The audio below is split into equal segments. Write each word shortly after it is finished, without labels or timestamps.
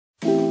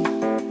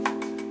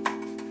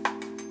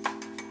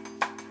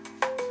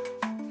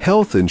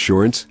Health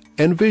insurance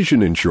and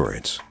vision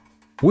insurance.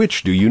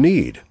 Which do you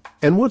need,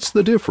 and what's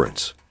the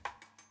difference?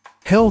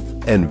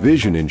 Health and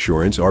vision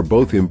insurance are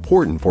both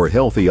important for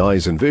healthy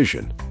eyes and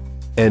vision,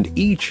 and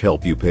each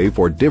help you pay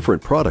for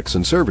different products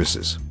and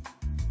services.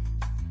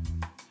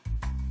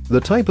 The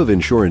type of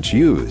insurance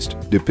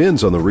used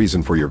depends on the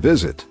reason for your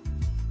visit.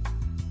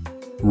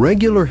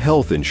 Regular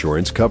health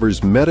insurance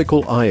covers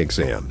medical eye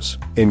exams,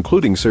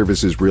 including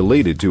services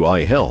related to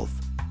eye health.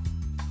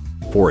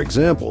 For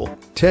example,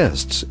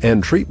 tests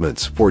and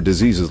treatments for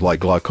diseases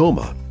like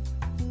glaucoma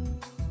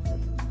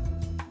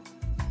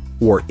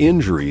or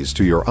injuries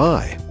to your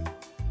eye.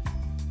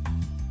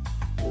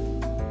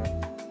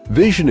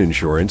 Vision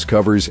insurance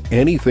covers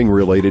anything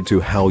related to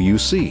how you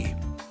see.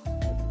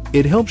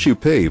 It helps you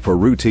pay for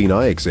routine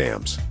eye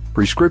exams,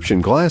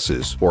 prescription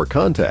glasses or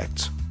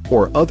contacts,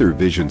 or other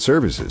vision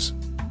services.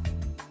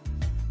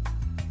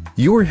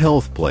 Your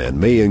health plan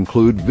may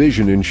include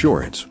vision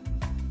insurance,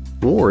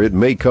 or it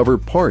may cover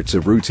parts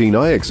of routine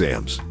eye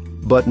exams,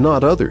 but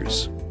not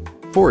others.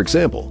 For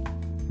example,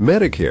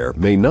 Medicare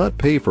may not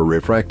pay for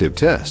refractive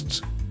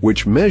tests,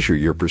 which measure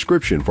your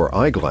prescription for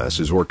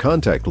eyeglasses or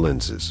contact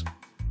lenses.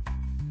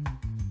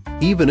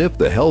 Even if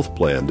the health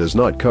plan does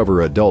not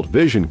cover adult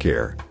vision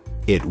care,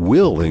 it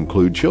will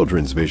include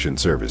children's vision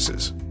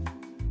services.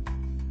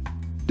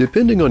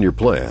 Depending on your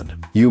plan,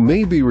 you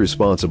may be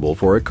responsible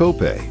for a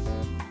copay.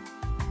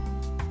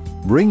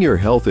 Bring your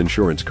health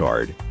insurance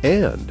card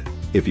and,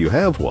 if you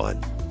have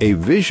one, a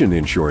vision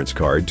insurance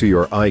card to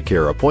your eye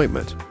care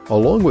appointment,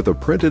 along with a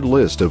printed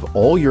list of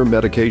all your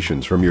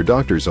medications from your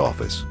doctor's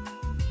office.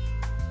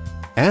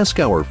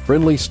 Ask our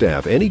friendly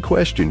staff any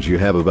questions you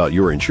have about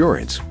your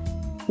insurance.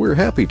 We're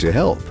happy to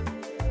help.